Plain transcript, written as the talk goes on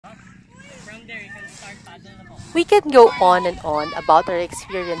We can go on and on about our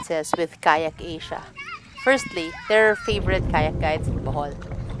experiences with Kayakasia. Firstly, they're our favorite kayak guides in Bohol.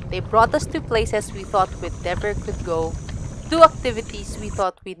 They brought us to places we thought we never could go, do activities we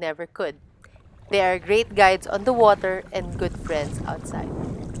thought we never could. They are great guides on the water and good friends outside.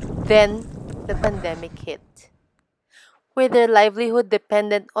 Then, the pandemic hit. With their livelihood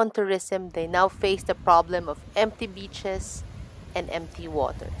dependent on tourism, they now face the problem of empty beaches and empty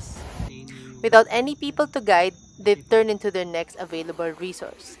waters. Without any people to guide, they've turned into their next available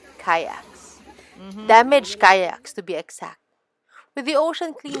resource, kayaks. Damaged kayaks, to be exact. With the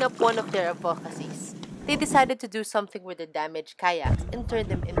ocean cleanup one of their advocacies, they decided to do something with their damaged kayaks and turn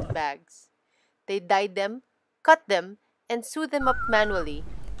them into bags. They dyed them, cut them, and sew them up manually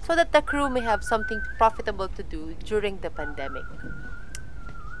so that the crew may have something profitable to do during the pandemic.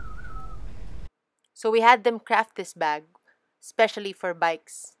 So we had them craft this bag, specially for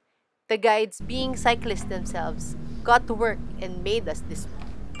bikes. The guides, being cyclists themselves, got to work and made us this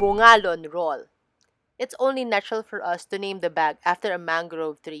Bungalon roll. It's only natural for us to name the bag after a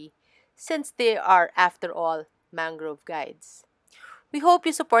mangrove tree, since they are, after all, mangrove guides. We hope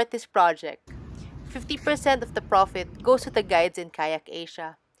you support this project. 50% of the profit goes to the guides in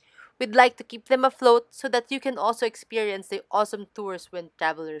Kayakasia. We'd like to keep them afloat so that you can also experience the awesome tours when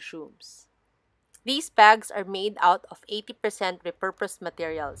travel resumes. These bags are made out of 80% repurposed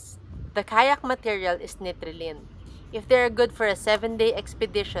materials. The kayak material is nitrilene. If they are good for a 7-day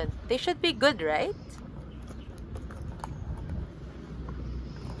expedition, they should be good, right?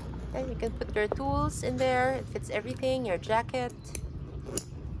 And you can put your tools in there. It fits everything, your jacket.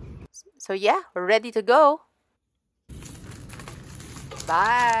 So yeah, we're ready to go.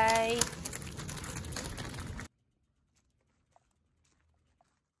 Bye!